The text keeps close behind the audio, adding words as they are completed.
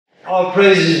All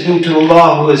praise is due to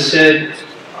Allah, who has said,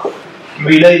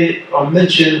 related or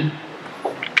mentioned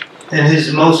in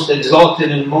His most exalted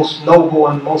and most noble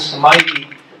and most mighty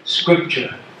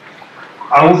scripture.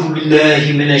 أعوذ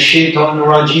بالله من الشيطان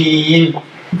الرجيم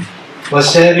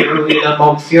وسارعوا إلى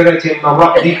مغفرة من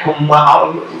ربكم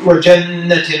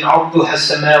وجنة عرضها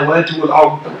السماوات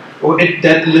والأرض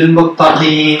أعدت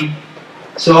للمتقين.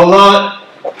 So Allah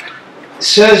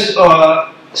says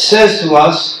to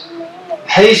us,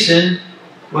 hasten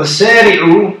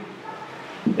وسارعوا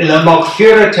إلى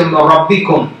مغفرة من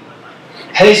ربكم.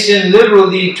 Hasten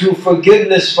literally to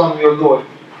forgiveness from your Lord.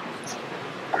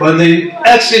 When the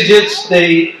exegetes,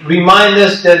 they remind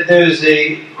us that there's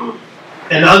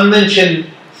an unmentioned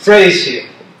phrase here.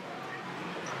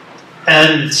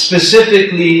 And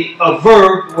specifically a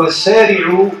verb,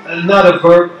 وَسَارِعُوا, not a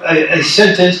verb, a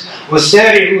sentence,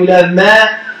 وَسَارِعُوا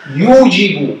لَمَا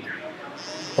يُوجِبُ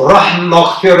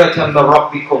مَغْفِرَةً مِّن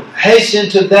رَبِّكُمْ. Hasten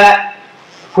to that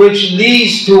which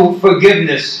leads to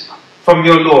forgiveness from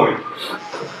your Lord.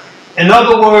 In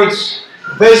other words,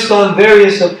 based on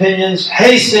various opinions,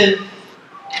 hasten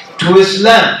to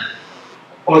Islam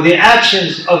or the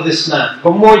actions of Islam.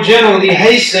 But more generally,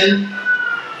 hasten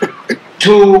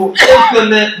to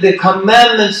implement the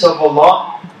commandments of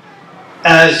Allah,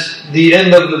 as the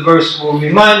end of the verse will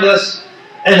remind us,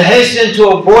 and hasten to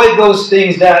avoid those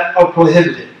things that are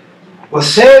prohibited.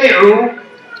 وَسَارِعُوا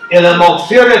إِلَى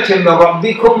مَغْفِرَةٍ مِّن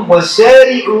رَبِّكُمْ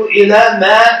وَسَارِعُوا إِلَى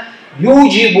مَا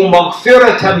يُوجِبُ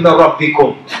مَغْفِرَةً مِّن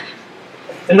رَبِّكُمْ.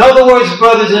 In other words,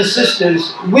 brothers and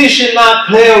sisters, we should not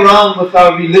play around with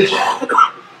our religion.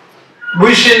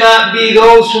 We should not be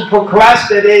those who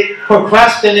procrastinate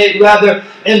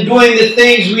in doing the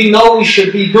things we know we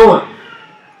should be doing.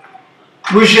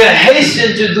 We should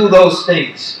hasten to do those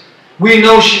things we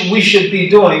know we should be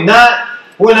doing. Not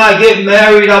when I get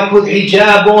married, I'll put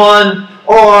hijab on,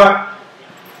 or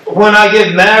when I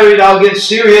get married, I'll get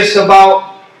serious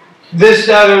about this,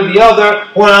 that, or the other.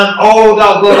 When I'm old,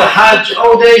 I'll go to Hajj.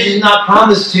 Old age is not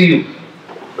promised to you.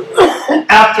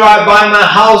 After I buy my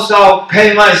house, I'll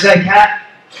pay my zakat.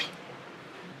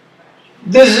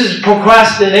 This is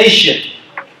procrastination.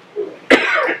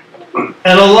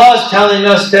 And Allah is telling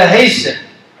us to hasten.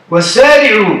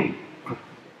 وَسَارِعُوا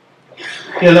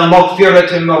إِلَى مَغْفِرَةٍ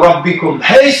مِّن رَبِّكُمْ.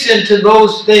 Hasten to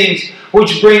those things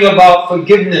which bring about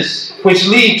forgiveness, which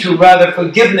lead to rather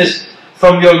forgiveness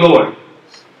from your Lord.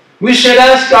 We should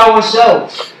ask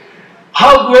ourselves,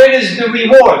 how great is the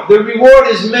reward? The reward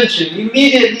is mentioned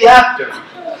immediately after.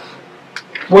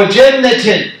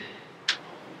 وَجَنَّةٍ,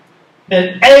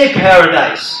 and a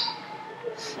paradise.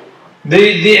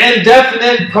 The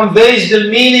indefinite conveys the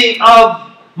meaning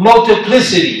of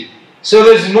multiplicity. So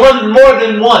there's more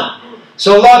than one.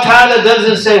 So Allah Ta'ala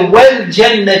doesn't say,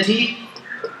 وَالْجَنَّةِ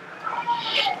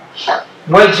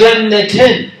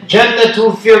وَجَنَّةٍ,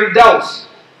 Jannatul Firdaus,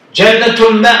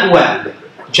 Jannatul Ma'wa,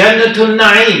 Jannatul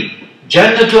Na'im,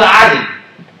 Jannatul Adn.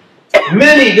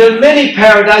 There are many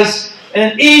paradises,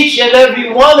 and each and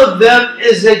every one of them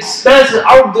is expensive.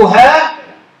 Arduha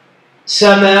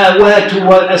samawat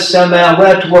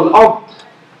wal ard.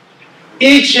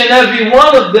 Each and every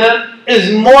one of them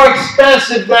is more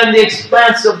expensive than the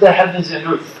expanse of the heavens and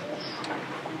earth.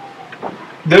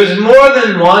 There's more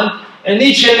than one, and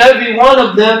each and every one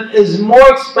of them is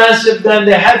more expensive than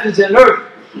the heavens and earth.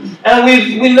 And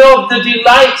we know the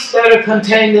delights that are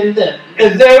contained in them,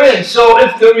 therein. So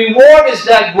if the reward is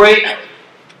that great,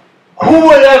 who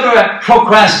would ever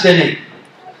procrastinate?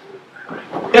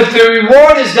 If the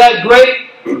reward is that great,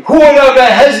 who would ever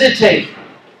hesitate?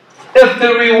 If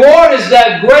the reward is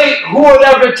that great, who would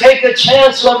ever take a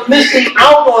chance on missing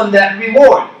out on that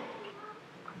reward?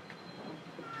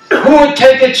 Who would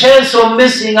take a chance on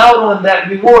missing out on that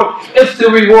reward if the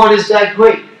reward is that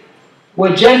great?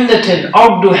 وَجَنَّةٍ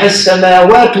عَرْضُهَا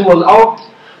السَّمَاوَاتُ وَالْأَرْضُ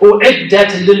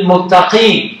أُعِدَّتْ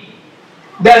لِلْمُتَّقِينَ.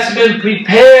 That's been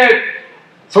prepared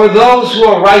for those who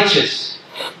are righteous.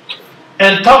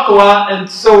 And taqwa, and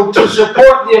so to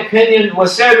support the opinion,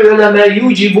 وَسَارِعُوا إِلَى مَا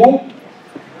يُوجِبُ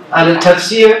على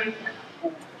التفسير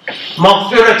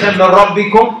مغفرة من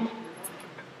ربكم.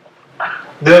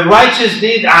 The righteous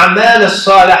deed, أعمال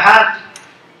الصالحات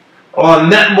or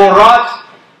مأمورات,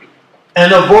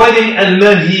 and avoiding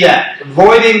al-manhiyat,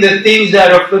 avoiding the things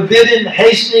that are forbidden,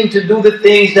 hastening to do the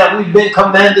things that we've been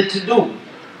commanded to do.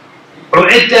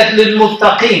 أُعِدَّتْ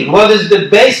لِلْمُتَّقِينَ. What is the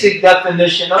basic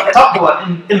definition of taqwa?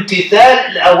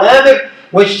 امتثال الأوامر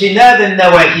واجتناب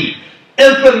النواهي.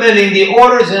 Implementing the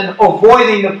orders and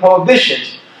avoiding the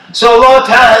prohibitions. So Allah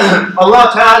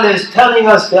Ta'ala is telling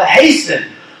us to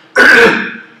hasten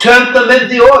to implement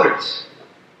the orders.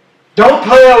 Don't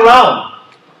play around.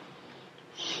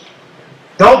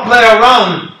 Don't play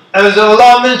around. As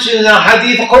Allah mentioned in a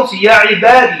hadith Qudsi, Ya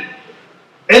ibadi,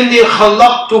 inni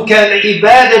khalaqtuka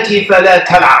li-ibadati fala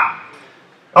tal'ab.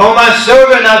 Oh my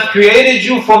servant, I've created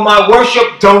you for my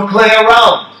worship. Don't play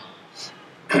around.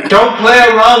 Don't play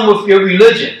around with your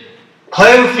religion.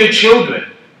 Play with your children.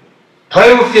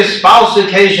 Play with your spouse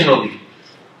occasionally.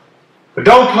 But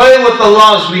don't play with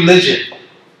Allah's religion.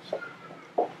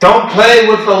 Don't play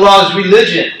with Allah's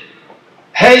religion.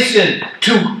 Hasten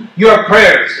to your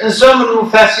prayers. And some of the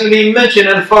Mufassirin mention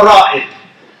al-fara'id.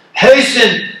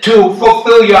 Hasten to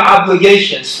fulfill your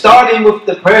obligations, starting with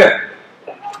the prayer.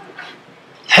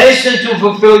 Hasten to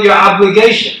fulfill your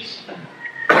obligations.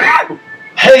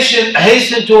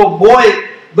 Hasten to avoid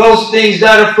those things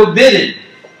that are forbidden.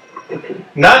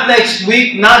 Not next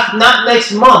week, not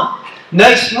next month.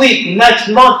 Next week, next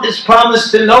month is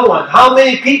promised to no one. How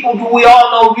many people do we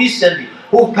all know recently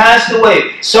who passed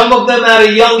away? Some of them at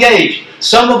a young age.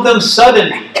 Some of them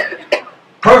suddenly.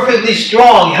 Perfectly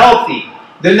strong, healthy.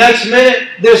 The next minute,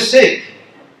 they're sick.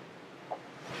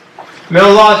 May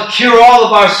Allah cure all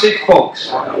of our sick folks.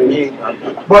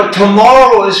 But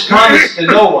tomorrow is promised to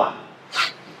no one.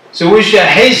 So we should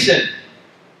hasten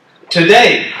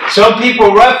today. Some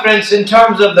people reference in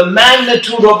terms of the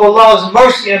magnitude of Allah's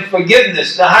mercy and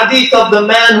forgiveness, the hadith of the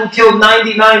man who killed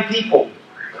 99 people.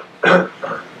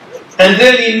 And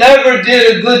then he never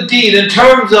did a good deed in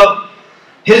terms of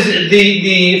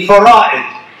the fara'id.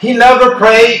 He never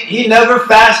prayed, he never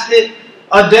fasted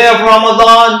a day of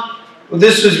Ramadan.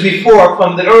 This was before,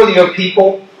 from the earlier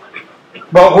people.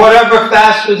 But whatever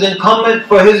fast was incumbent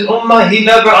for his ummah, he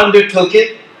never undertook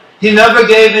it. He never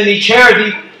gave any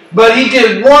charity. But he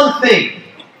did one thing.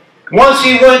 Once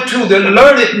he went to the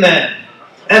learned man,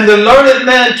 and the learned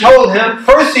man told him,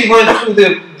 first he went to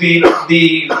the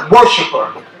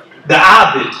worshipper, the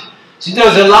abid. So he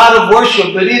does a lot of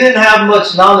worship, but he didn't have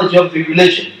much knowledge of the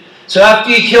religion. So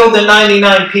after he killed the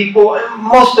 99 people, and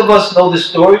most of us know the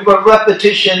story, but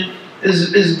repetition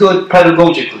is good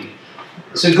pedagogically.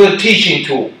 It's a good teaching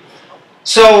tool.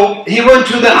 So he went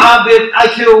to the abid. I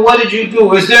killed, what did you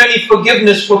do? Is there any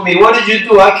forgiveness for me? What did you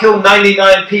do? I killed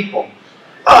 99 people.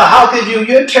 Oh, how could you?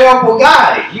 You're a terrible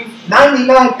guy. You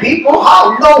 99 people?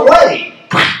 How? No way.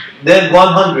 Then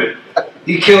 100.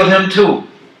 He killed him too.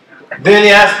 Then he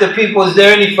asked the people, is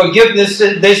there any forgiveness?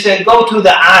 They said, go to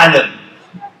the alim.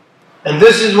 And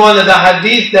this is one of the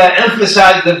hadith that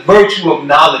emphasize the virtue of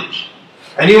knowledge.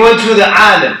 And he went to the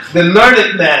alim, the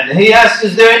learned man, and he asked,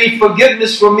 is there any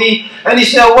forgiveness for me? And he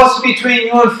said, what's between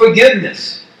you and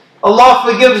forgiveness? Allah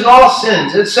forgives all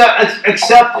sins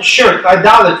except shirk,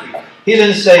 idolatry. He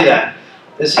didn't say that.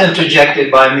 It's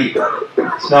interjected by me.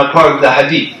 It's not part of the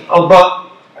hadith. Oh, but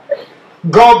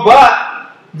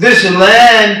this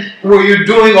land where you're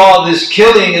doing all this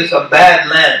killing is a bad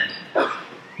land.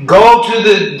 Go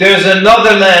to there's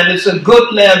another land, it's a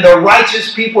good land, there are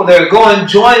righteous people there. Go and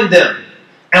join them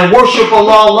and worship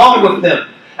Allah along with them.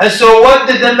 And so what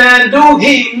did the man do?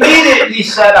 He immediately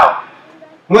set out.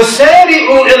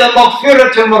 وَسَارِعُوا إِلَى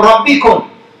مَغْفِرَةٍ مِّن رَبِّكُمْ.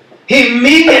 He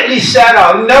immediately set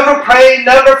out. He never prayed,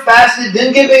 never fasted,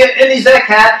 didn't give any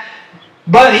zakat.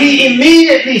 But he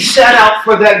immediately set out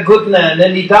for that good land.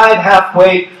 And he died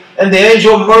halfway. And the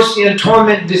angel of mercy and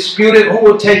torment disputed who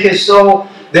would take his soul.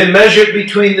 They measured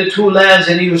between the two lands,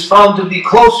 and he was found to be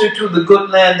closer to the good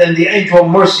land than the angel of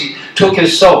mercy took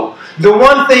his soul. The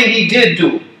one thing he did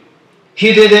do,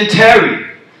 he didn't tarry.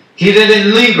 He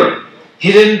didn't linger.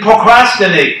 He didn't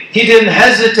procrastinate. He didn't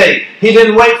hesitate. He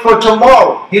didn't wait for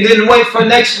tomorrow. He didn't wait for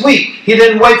next week. He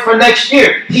didn't wait for next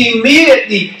year. He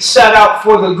immediately set out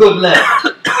for the good land.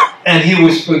 And he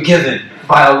was forgiven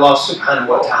by Allah subhanahu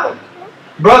wa ta'ala.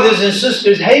 Brothers and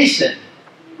sisters, hasten.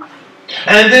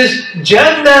 And this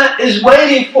Jannah is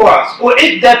waiting for us.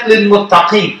 وَإِدَّتْ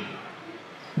لِلْمُتَّقِينَ.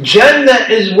 Jannah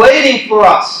is waiting for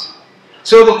us.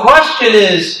 So the question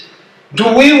is,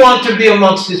 do we want to be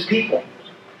amongst His people?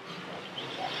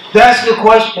 That's the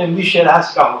question we should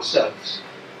ask ourselves.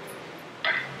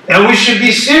 And we should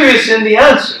be serious in the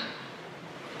answer.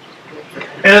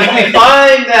 And if we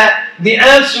find that the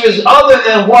answer is other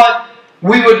than what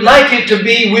we would like it to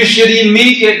be, we should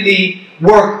immediately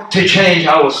work to change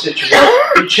our situation,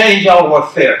 to change our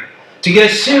affair, to get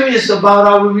serious about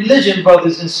our religion,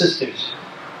 brothers and sisters.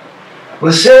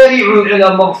 وَسَارِعُوا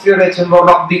إِلَى مَغْفِرَةٍ مِّن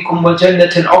رَبِّكُمْ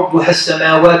وَجَنَّةٍ عَرْضُهَا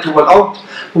السَّمَاوَاتُ وَالْأَرْضُ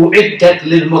أُعِدَّتْ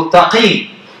لِلْمُتَّقِينَ.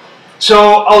 So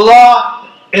Allah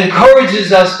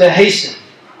encourages us to hasten,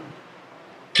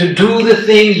 to do the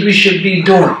things we should be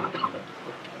doing,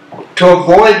 to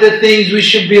avoid the things we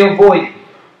should be avoiding.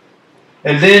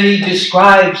 And then He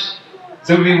describes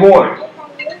the reward.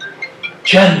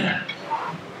 Jannah.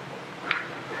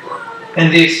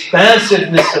 and the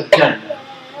expansiveness of Jannah.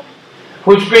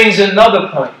 Which brings another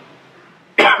point.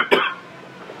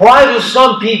 Why do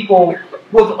some people,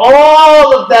 with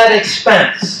all of that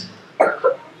expanse,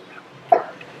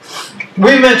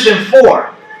 we mentioned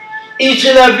 4. Each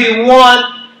and every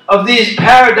one of these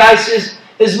paradises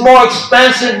is more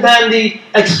expansive than the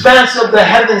expanse of the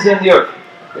heavens and the earth.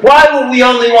 Why would we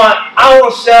only want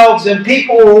ourselves and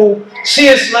people who see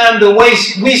Islam the way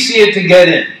we see it to get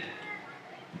in?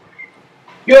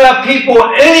 You have people,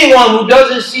 anyone who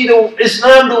doesn't see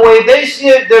Islam the way they see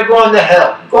it, they're going to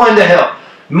hell. Going to hell.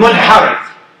 Munharif,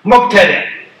 Muqtada.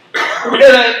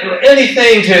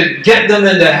 Anything to get them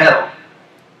into hell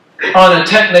on a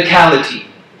technicality.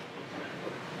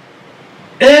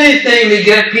 Anything to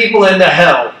get people into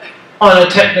hell on a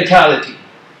technicality.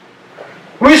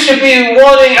 We should be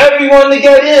wanting everyone to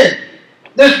get in.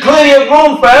 There's plenty of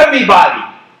room for everybody.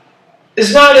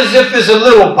 It's not as if there's a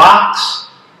little box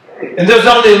and there's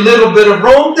only a little bit of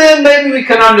room. Then maybe we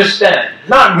can understand.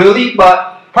 Not really,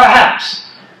 but perhaps.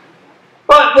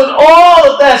 But with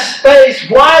all of that space,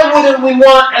 why wouldn't we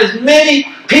want as many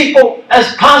people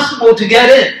as possible to get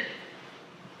in?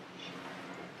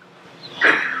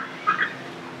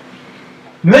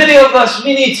 Many of us,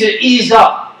 we need to ease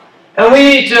up. And we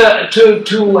need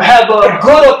to have a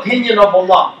good opinion of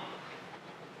Allah.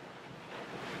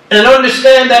 And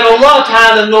understand that Allah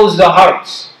Ta'ala knows the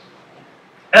hearts.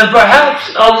 And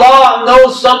perhaps Allah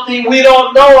knows something we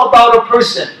don't know about a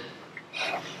person.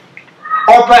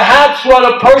 Or perhaps what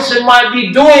a person might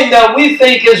be doing that we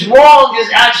think is wrong is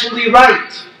actually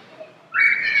right.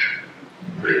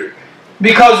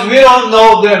 Because we don't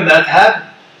know their madhab.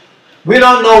 We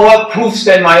don't know what proofs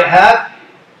they might have.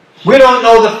 We don't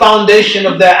know the foundation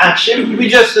of their action. We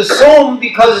just assume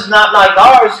because it's not like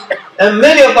ours. And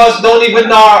many of us don't even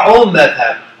know our own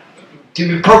madhab, to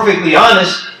be perfectly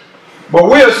honest. But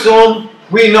we assume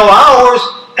we know ours,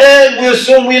 and we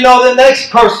assume we know the next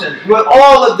person with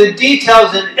all of the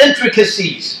details and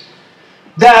intricacies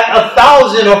that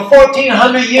 1,000 or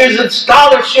 1,400 years of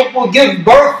scholarship will give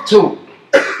birth to.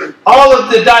 All of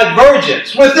the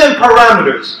divergence within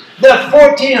parameters that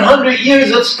 1,400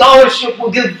 years of scholarship will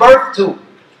give birth to.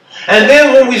 And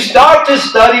then when we start to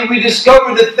study, we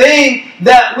discover the thing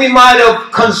that we might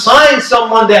have consigned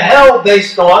someone to hell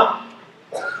based on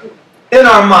in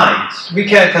our minds. We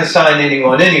can't consign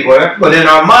anyone anywhere, but in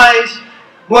our minds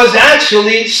was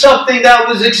actually something that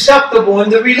was acceptable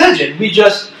in the religion. We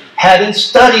just hadn't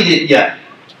studied it yet.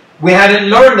 We hadn't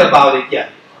learned about it yet.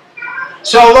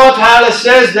 So Allah Ta'ala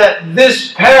says that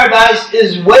this paradise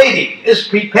is waiting, is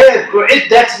prepared.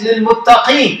 That's lil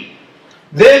muttaqeen.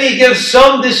 Then He gives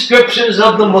some descriptions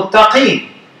of the muttaqeen.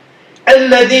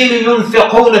 الذين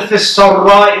ينفقون في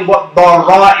السراء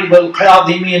والضراء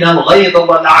والكاظمين الغيظ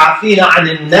والعافين عن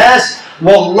الناس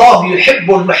والله يحب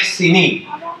المحسنين.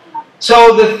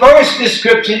 So the first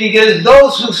description He gives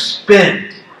those who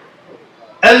spend.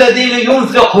 الذين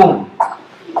ينفقون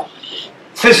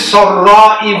في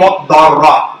السراء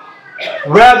والضراء.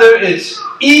 Whether it's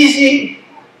easy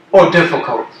or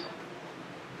difficult.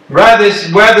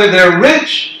 Whether they're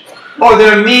rich or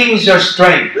their means are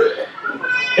strained.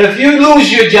 If you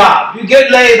lose your job, you get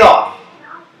laid off.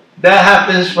 That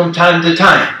happens from time to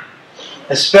time,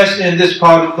 especially in this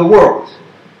part of the world.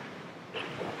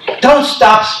 Don't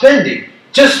stop spending.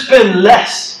 Just spend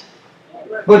less.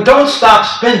 But don't stop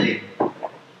spending.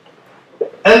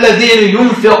 الَّذِينَ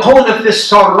يُنْفِقُونَ فِي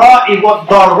السَّرَّاءِ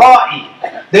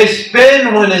وَالضَّرَّاءِ. They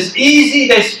spend when it's easy,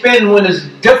 they spend when it's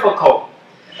difficult.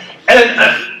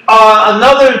 And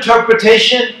another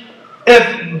interpretation,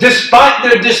 if despite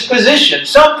their disposition,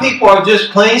 some people are just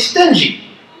plain stingy.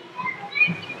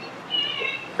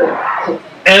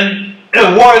 And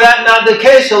were that not the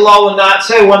case, Allah will not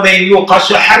say, وَمَنْ يُوقَ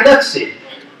شُحَّ نَفْسِهِ.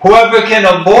 Whoever can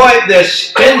avoid the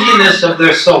stinginess of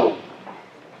their soul.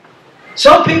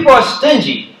 Some people are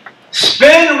stingy.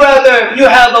 Spend whether you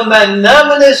have a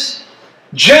magnanimous,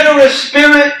 generous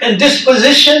spirit and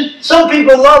disposition. Some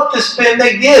people love to spend,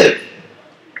 they give.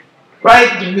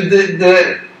 Right?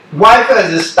 The wife has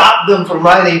to stop them from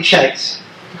writing checks.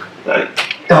 Like,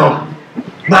 don't.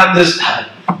 Not this time.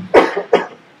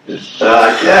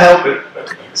 I can't help it.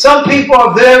 Some people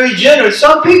are very generous.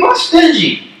 Some people are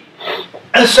stingy.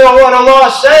 And so what Allah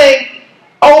is saying,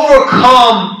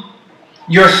 overcome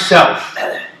yourself.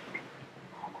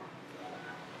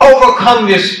 Overcome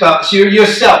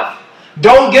yourself.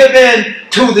 Don't give in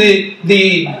to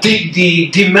the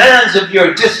demands of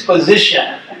your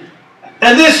disposition.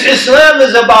 And this Islam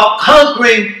is about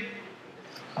conquering,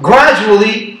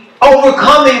 gradually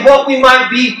overcoming what we might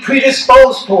be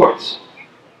predisposed towards.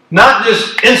 Not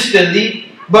just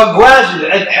instantly, but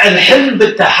gradually. Al-hilm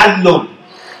bit-tahallum.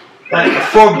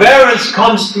 Forbearance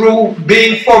comes through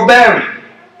being forbearing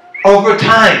over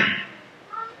time.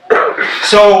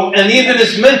 So, and even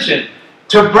it's mentioned,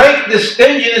 to break the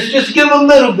stinginess, just give a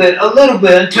little bit, until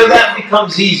that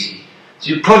becomes easy. So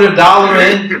you put $1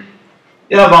 in,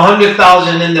 you have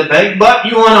 100,000 in the bank, but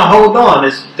you want to hold on.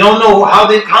 Don't know how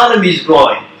the economy is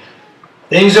going.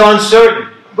 Things are uncertain.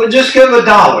 But just give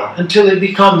 $1 until it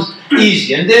becomes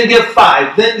easy. And then give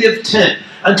 5, then give 10,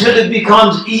 until it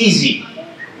becomes easy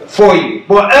for you.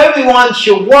 But everyone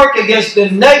should work against the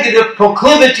negative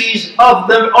proclivities of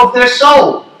their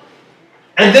soul.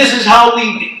 And this is how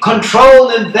we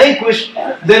control and vanquish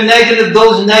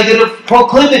those negative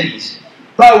proclivities,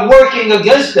 by working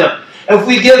against them. If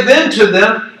we give in to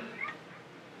them,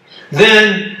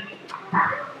 then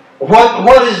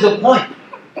what is the point?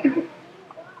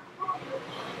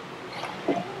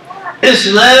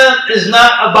 Islam is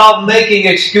not about making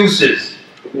excuses.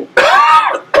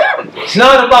 It's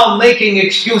not about making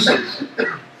excuses.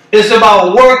 It's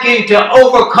about working to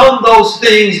overcome those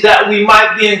things that we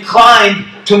might be inclined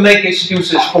to make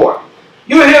excuses for.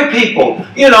 You hear people,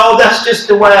 that's just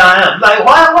the way I am. Like,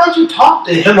 why'd you talk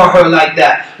to him or her like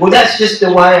that? Well, that's just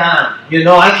the way I am.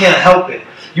 I can't help it.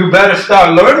 You better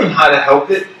start learning how to help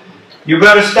it. You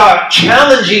better start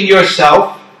challenging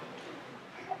yourself.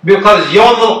 Because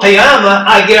Yawm al-Qiyamah,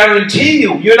 I guarantee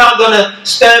you, you're not going to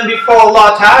stand before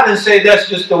Allah Ta'ala and say, that's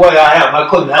just the way I am. I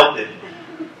couldn't help it.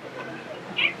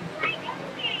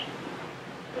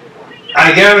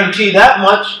 I guarantee that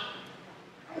much.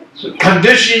 So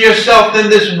condition yourself in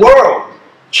this world.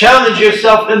 Challenge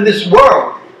yourself in this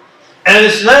world. And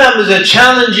Islam is a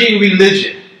challenging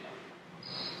religion.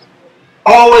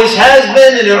 Always has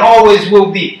been and it always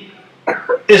will be.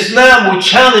 Islam will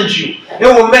challenge you. It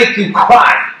will make you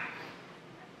cry.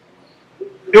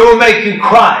 It will make you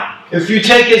cry if you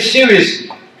take it seriously.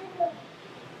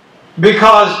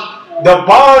 Because the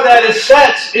bar that it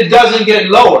sets, it doesn't get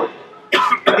lowered.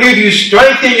 Either you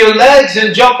strengthen your legs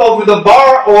and jump over the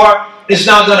bar, or it's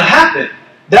not going to happen.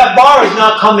 That bar is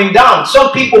not coming down.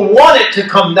 Some people want it to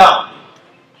come down,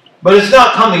 but it's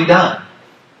not coming down.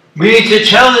 We need to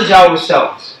challenge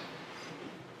ourselves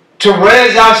to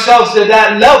raise ourselves to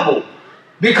that level,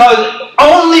 because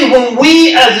only when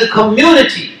we as a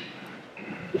community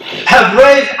have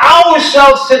raised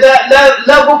ourselves to that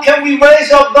level can we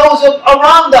raise up those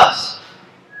around us.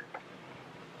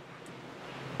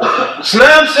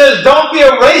 Islam says don't be a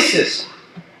racist,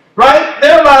 right?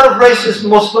 There are a lot of racist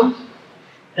Muslims.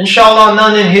 Inshallah,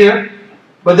 none in here,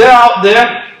 but they're out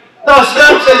there. No,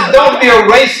 Islam says don't be a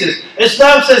racist.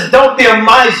 Islam says don't be a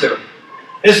miser.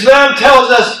 Islam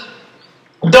tells us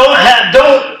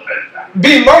don't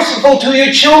be merciful to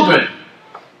your children.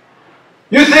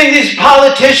 You think these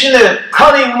politicians are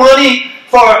cutting money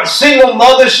for single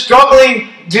mothers struggling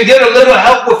to get a little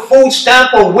help with food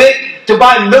stamp or WIC to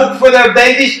buy milk for their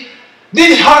babies?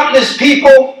 These heartless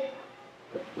people,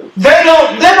 they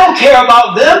don't care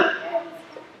about them.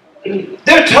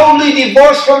 They're totally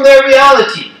divorced from their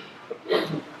reality.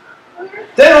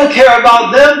 They don't care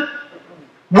about them.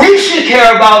 We should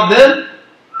care about them.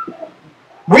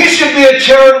 We should be a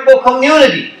charitable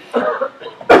community.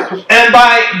 And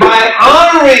by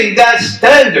honoring that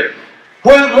standard, so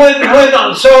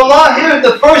Allah here,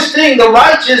 the first thing, the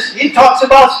righteous, He talks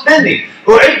about spending.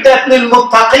 أُعِدَّتْ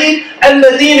لِلْمُتَّقِينَ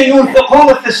الَّذِينَ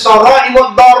يُنْفِقُونَ فِي السَّرَّاءِ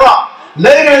وَالضَّرَّاءِ.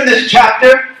 Later in this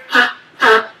chapter,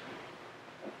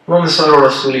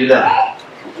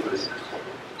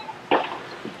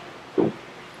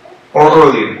 or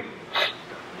earlier,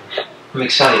 I'm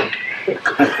excited.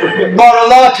 But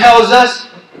Allah tells us,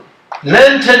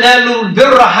 لَن تَنَالُوا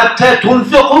الْبِرَّ حَتَّى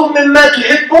تُنْفِقُوا مِمَّا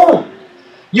تُحِبُّونَ.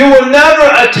 You will never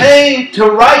attain to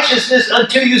righteousness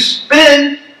until you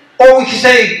spend, or we can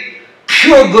say,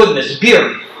 pure goodness,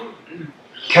 bir.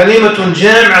 كَلِمَةٌ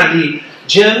جَامِعَةٌ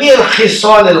لِجَمِيعِ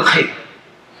خِصَالِ الْخَيْرِ.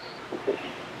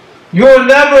 You will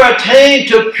never attain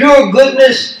to pure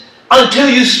goodness until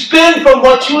you spend from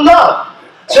what you love.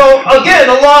 So again,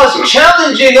 Allah is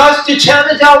challenging us to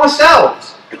challenge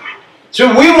ourselves. So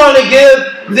we want to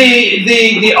give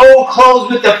the old clothes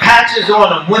with the patches on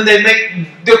them when they make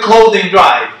the clothing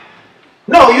drive.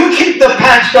 No, you keep the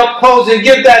patched up clothes and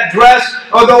give that dress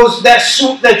or that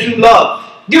suit that you love.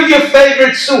 Give your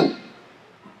favorite suit.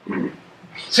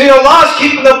 See, Allah is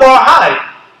keeping the bar high.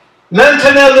 لَن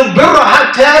تَنَالُوا الْبِرَّ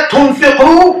حَتَّى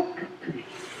تُنْفِقُوا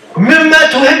مِمَّا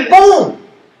تُحِبُّونَ.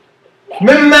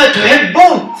 مِمَّا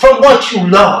تُحِبُّونَ. From what you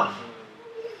love.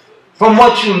 From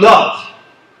what you love.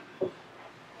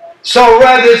 So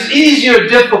whether it's easy or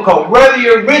difficult, whether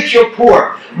you're rich or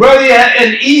poor, whether you're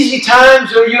in easy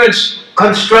times or you're in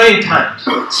constrained times.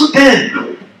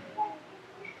 Spend.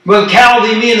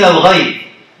 وَالْكَاظِمِينَ الْغَيْظَ.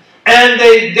 And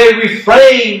they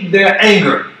refrain their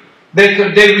anger.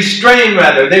 They restrain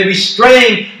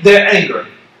their anger.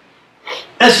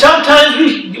 And sometimes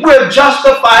we're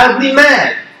justifiably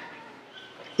mad.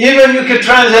 Even you could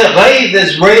translate ghayz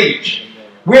as rage.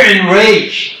 We're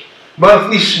enraged. But if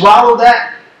we swallow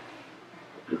that,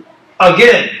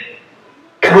 again,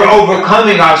 we're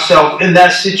overcoming ourselves in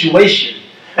that situation.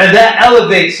 And that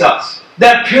elevates us.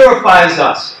 That purifies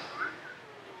us.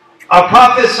 Our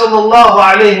Prophet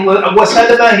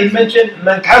ﷺ, he mentioned,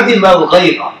 مَنْ كَذِمَ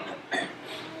الْغَيْظَ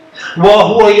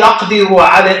وَهُوَ يَقْدِرُ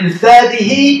عَلَى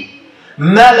إِنْفَاذِهِ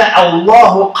مَلَأَ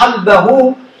اللَّهُ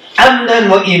قَلْبَهُ أَمْنًا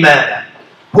وَإِيمَانًا.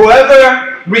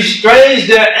 Whoever restrains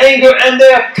their anger and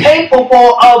they're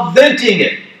capable of venting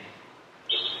it.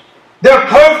 They're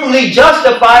perfectly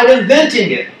justified in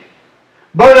venting it.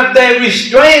 But if they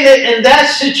restrain it in that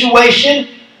situation,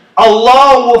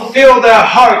 Allah will fill their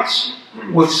hearts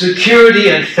with security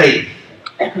and faith.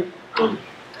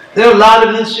 There are a lot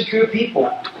of insecure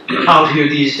people out here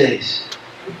these days.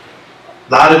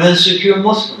 A lot of insecure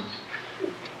Muslims.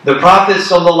 The Prophet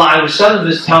ﷺ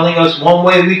is telling us one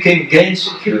way we can gain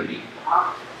security.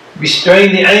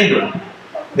 Restrain the anger.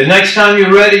 The next time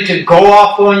you're ready to go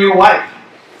off on your wife,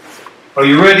 or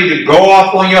you're ready to go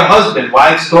off on your husband,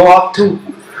 wives go off too.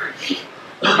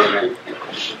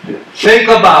 Think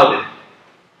about it.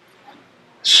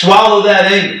 Swallow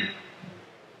that anger.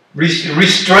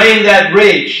 Restrain that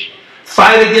rage.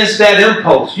 Fight against that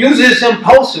impulse. Use this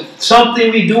impulsive,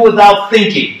 something we do without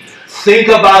thinking. Think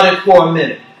about it for a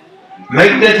minute.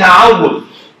 Make the ta'awud.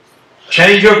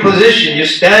 Change your position. You're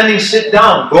standing, sit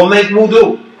down. Go make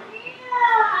wudu.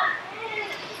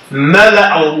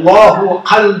 مَلَأَ اللَّهُ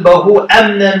قَلْبَهُ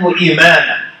أَمْنًا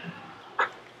وَإِيمَانًا.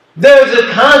 There's a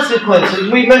consequence, as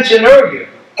we mentioned earlier.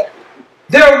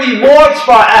 There are rewards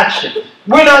for our actions.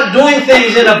 We're not doing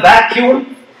things in a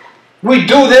vacuum. We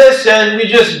do this and we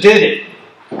just did it.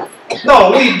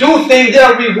 No, we do things, there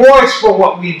are rewards for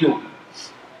what we do.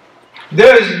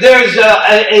 There's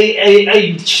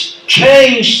a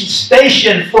change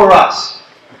station for us.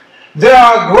 There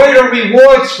are greater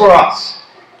rewards for us.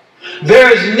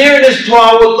 There is nearness to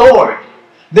our Lord.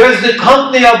 There's the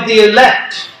company of the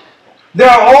elect. There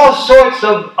are all sorts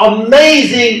of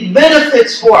amazing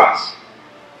benefits for us.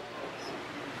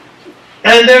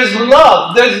 And there's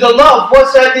love. There's the love.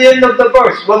 What's at the end of the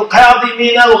verse?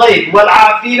 وَالْقَاضِمِينَ الْغَيْظَ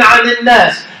وَالْعَافِينَ عَنِ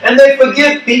النَّاسِ. And they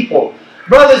forgive people.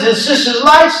 Brothers and sisters,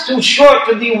 life's too short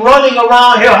to be running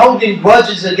around here holding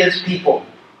grudges against people.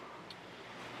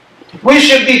 We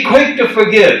should be quick to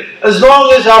forgive, as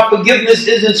long as our forgiveness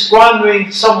isn't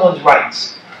squandering someone's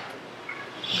rights.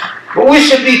 But we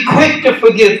should be quick to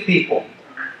forgive people.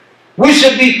 We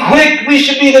should be quick. We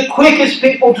should be the quickest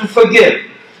people to forgive.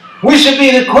 We should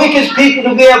be the quickest people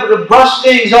to be able to brush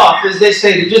things off, as they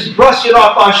say, to just brush it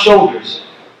off our shoulders.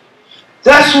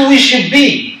 That's who we should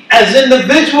be, as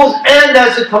individuals and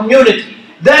as a community.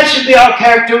 That should be our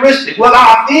characteristic.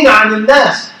 وَالْعَافِينَ عَنِ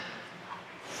النَّاسِ.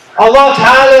 Allah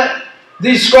Ta'ala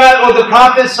described, or the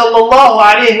Prophet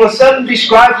ﷺ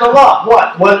describes Allah.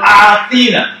 What?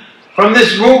 وَالْعَافِينَ. From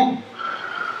this root,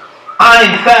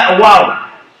 Ayn, Fa, Waw.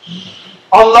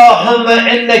 Allahumma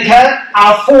innaka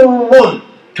afuwun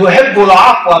tuhibbul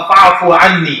afwa fa'afu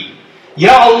anni.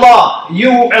 Ya Allah,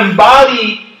 you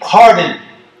embody pardon.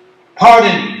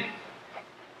 Pardon me.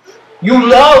 You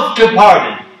love to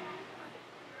pardon.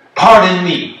 Pardon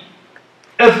me.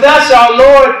 If that's our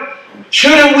Lord,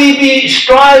 shouldn't we be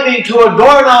striving to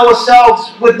adorn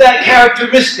ourselves with that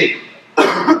characteristic?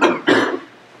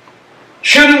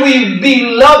 Shouldn't we be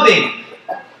loving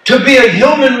to be a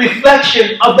human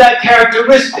reflection of that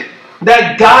characteristic,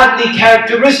 that godly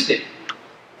characteristic?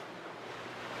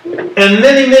 And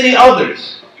many, many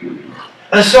others.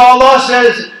 And so Allah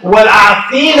says,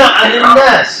 وَالْعَافِينَ عَنِ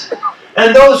النَّاسِ.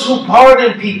 And those who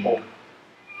pardon people.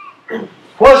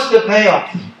 What's the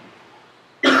payoff?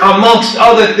 Amongst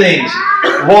other things,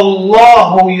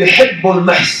 وَاللَّهُ يُحِبُّ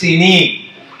الْمُحْسِنِينَ.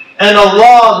 And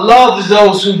Allah loves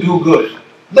those who do good.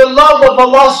 The love of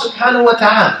Allah subhanahu wa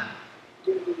ta'ala.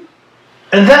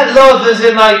 And that love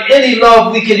isn't like any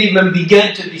love we could even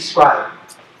begin to describe.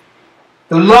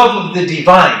 The love of the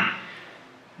divine.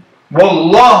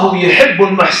 وَاللَّهُ يُحِبُّ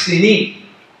الْمُحْسِنِينَ.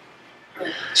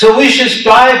 So we should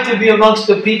strive to be amongst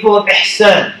the people of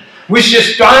ihsan. We should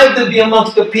strive to be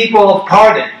amongst the people of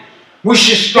pardon. We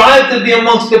should strive to be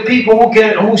amongst the people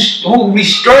who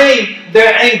restrain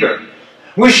their anger.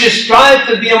 We should strive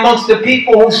to be amongst the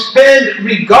people who spend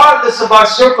regardless of our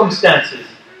circumstances.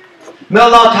 May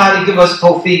Allah Ta'ala give us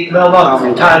tawfiq. May Allah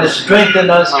Ta'ala strengthen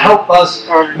us, help us.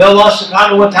 May Allah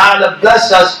Subhanahu wa Ta'ala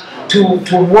bless us to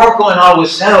work on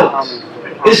ourselves.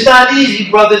 It's not easy,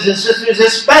 brothers and sisters,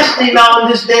 especially now in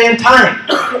this day and time,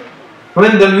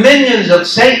 when the minions of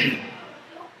Satan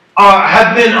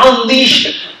have been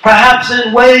unleashed, perhaps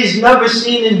in ways never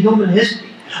seen in human history,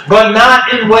 but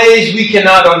not in ways we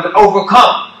cannot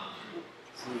overcome.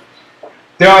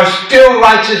 There are still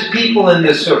righteous people in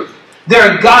this earth. There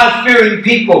are God-fearing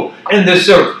people in this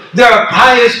earth. There are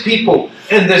pious people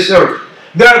in this earth.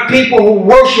 There are people who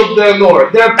worship their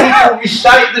Lord. There are people who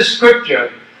recite the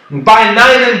scripture by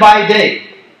night and by day.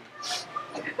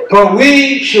 But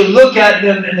we should look at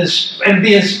them and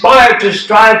be inspired to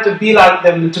strive to be like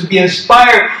them, to be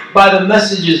inspired by the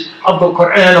messages of the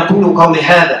Quran. أقول قولي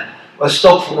هذا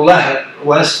وأستغفر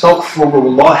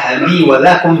الله لي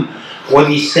ولكم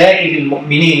ولسائر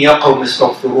المؤمنين يا قوم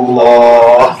استغفروا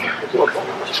الله.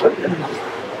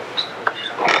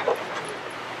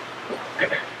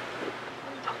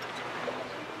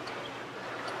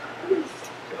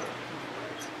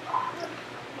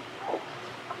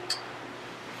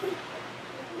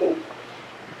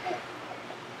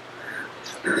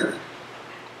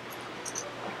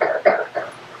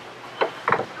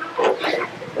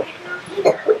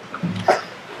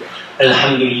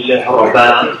 الحمد لله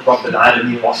رب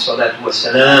العالمين والصلاة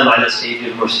والسلام على سيد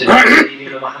المرسلين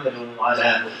سيدنا محمد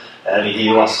وعلى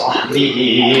آله وصحبه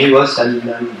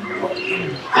وسلم.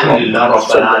 الحمد لله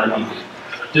رب العالمين.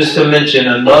 Just to mention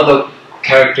another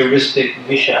characteristic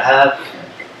we should have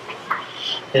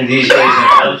in these days and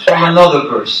times from another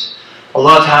verse.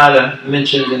 Allah Ta'ala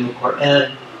mentioned in the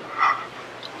Quran,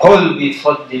 قُلْ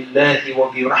بِفَضْلِ اللَّهِ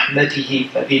وَبِرَحْمَتِهِ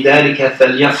فَبِذَلِكَ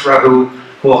فَلْيَفْرَحُوا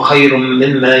وَخَيْرٌ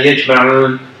مِّمَّا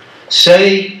يَجْمَعُونَ.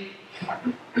 Say,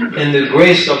 in the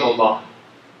grace of Allah,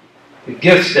 the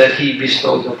gifts that He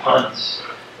bestows upon us,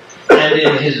 and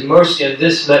in His mercy, and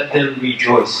this let them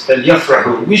rejoice.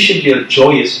 فَلْيَفْرَحُوا. We should be a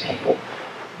joyous people.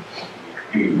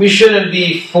 We shouldn't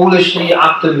be foolishly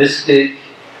optimistic.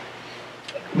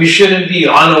 We shouldn't be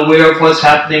unaware of what's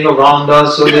happening around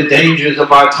us or the dangers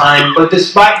of our time. But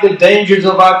despite the dangers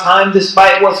of our time,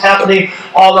 despite what's happening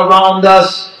all around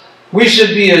us, we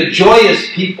should be a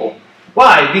joyous people.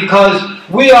 Why? Because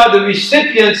we are the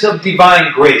recipients of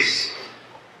divine grace.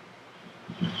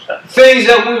 Things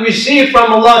that we receive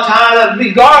from Allah Ta'ala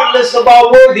regardless of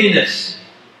our worthiness.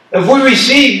 If we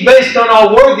receive based on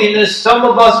our worthiness, some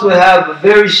of us will have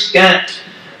very scant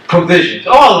provisions.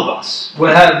 All of us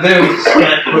will have very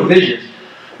scant provisions.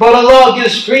 But Allah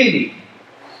gives freely.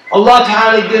 Allah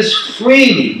Ta'ala gives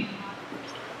freely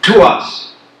to us.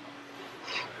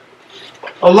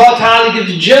 Allah Ta'ala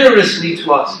gives generously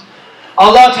to us.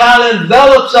 Allah Ta'ala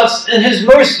envelops us in His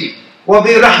mercy.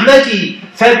 وَبِرَحْمَتِهِ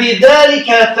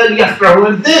فَبِذَلِكَ فَلْيَفْرَحُوا.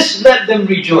 In this let them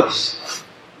rejoice.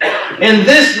 In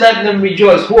this let them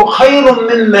rejoice. وَخَيْرٌ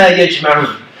مِّمَّا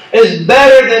يَجْمَعُونَ. It's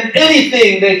better than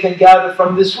anything they can gather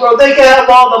from this world. They can have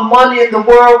all the money in the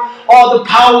world, all the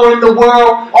power in the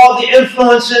world, all the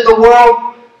influence in the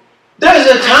world. There's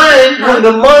a time when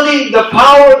the money, the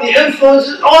power, the influence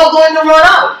is all going to run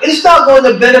out. It's not going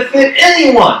to benefit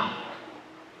anyone.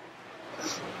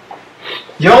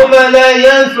 يَوْمَ لَا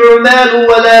يَنْفِعُ مَالٌ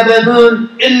وَلَا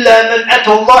بَنُونَ إِلَّا مَنْ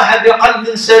أَتَى اللَّهَ بِقَلْبٍ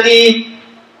سَلِيمٍ.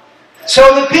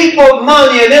 So the people of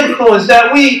money and influence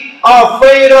that we are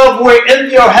afraid of, we're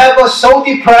envy or have us so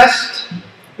depressed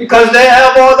because they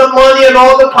have all the money and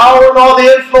all the power and all the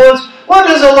influence. What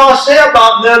does Allah say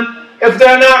about them if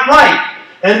they're not right?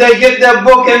 And they get their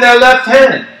book in their left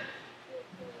hand.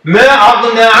 مَا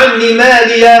أَغْنَى عَنِّي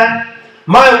مَالِيَا.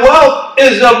 My wealth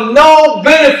is of no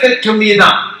benefit to me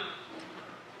now.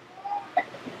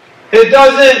 It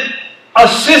doesn't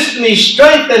assist me,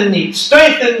 strengthen me,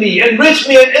 enrich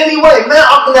me in any way. مَا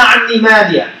أَغْنَى عَنِّي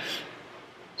مَالِيَا.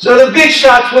 So the big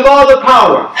shots with all the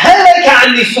power. هَلَكَ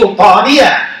عَنِّي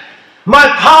سُلْطَانِيَا. My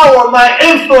power, my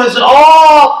influence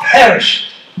all perished.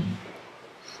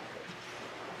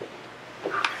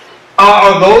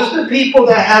 Are those the people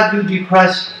that have you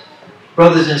depressed?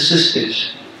 Brothers and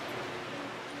sisters,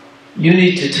 you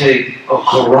need to take a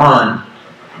Quran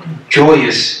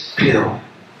joyous pill.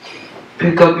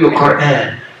 Pick up your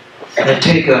Quran and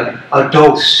take a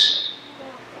dose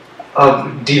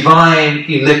of divine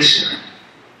elixir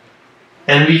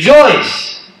and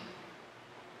rejoice.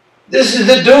 This is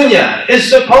the dunya. It's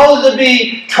supposed to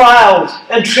be trials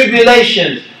and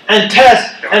tribulations and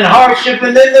tests and hardship,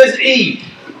 and then there's Eid.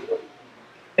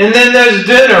 And then there's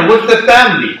dinner with the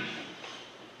family.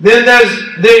 Then there's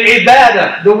the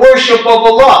ibadah, the worship of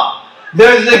Allah.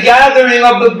 There's the gathering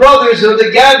of the brothers or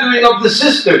the gathering of the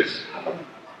sisters.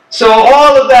 So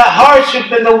all of that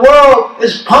hardship in the world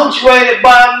is punctuated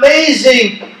by amazing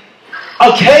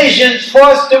occasions for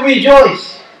us to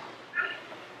rejoice.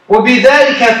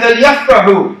 وَبِذَلِكَ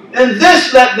فَلْيَفْرَحُوا. In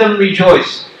this let them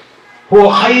rejoice.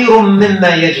 هُوَ خَيْرٌ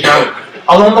مِمَّا يَجْمَعُونَ.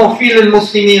 اللهم اغفر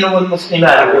للمسلمين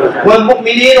والمسلمات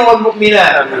والمؤمنين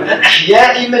والمؤمنات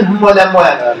الأحياء منهم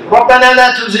والأموات. ربنا لا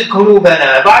تزغ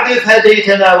قلوبنا بعد إذ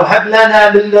هديتنا وهب لنا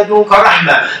من لدنك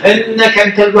رحمة إنك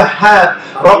أنت الوهاب.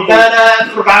 ربنا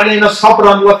افرغ علينا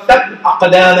صبرا وثبت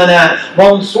أقدامنا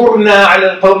وانصرنا على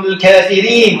القوم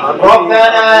الكافرين.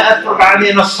 ربنا افرغ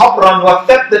علينا صبرا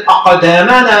وثبت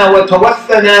أقدامنا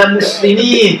وتوفنا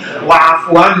مسلمين واعف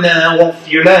عنا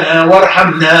واغفر لنا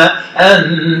وارحمنا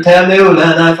أنت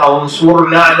مولانا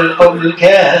فانصرنا على القوم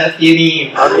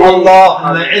الكافرين.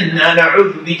 اللهم إنا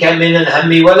نعوذ بك من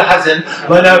الهم والحزن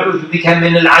ونعوذ بك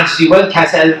من العجز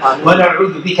والكسل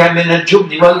ونعوذ بك من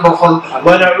الجبن والبخل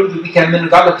ونعوذ بك من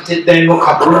غلبة الدين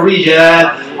وقهر الرجال.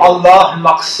 اللهم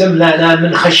اقسم لنا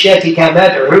من خشيتك ما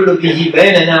تحول به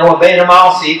بيننا وبين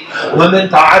معاصيك ومن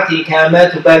طاعتك ما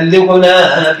تبلغنا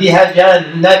بها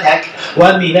جنتك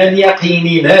ومن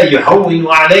اليقين ما يهون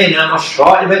علينا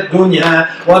مصائب الدنيا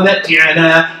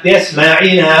ومتعنا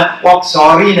بأسماعنا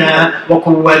وأبصارنا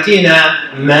وقوتنا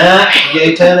ما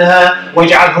أحييتنا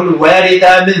واجعله الوارث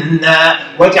منا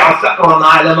واجعل ثأرنا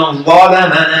على من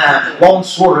ظلمنا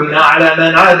وانصرنا على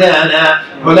من عادانا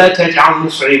ولا تجعل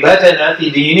مصيبتنا في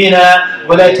ديننا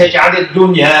ولا تجعل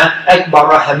الدنيا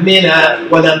أكبر همنا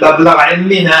ولا مبلغ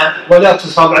علمنا ولا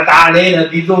تسلط علينا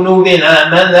بذنوبنا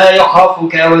من لا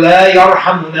يخافك ولا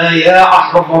يرحمنا يا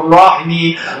أرحم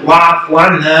الراحمين. واعف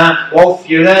عنا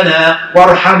واغفر لنا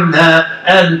وارحمنا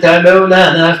أنت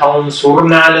مولانا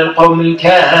فانصرنا على القوم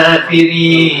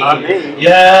الكافرين.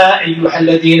 يا أيها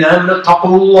الذين آمنوا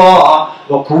اتقوا الله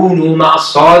وكونوا مع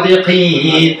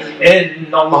الصادقين.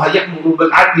 إن الله يأمر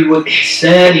بالعدل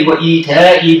والإحسان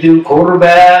وإيتاء ذي القربى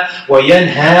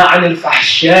وينهى عن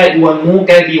الفحشاء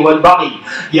والمنكر والبغي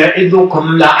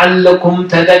يعظكم لعلكم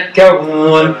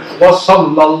تذكرون.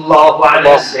 وصلى الله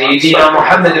على سيدنا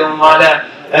محمد وعلى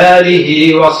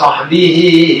آله وصحبه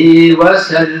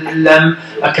وسلم.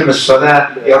 أكمل الصلاة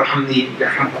يرحمني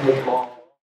يرحمكم الله.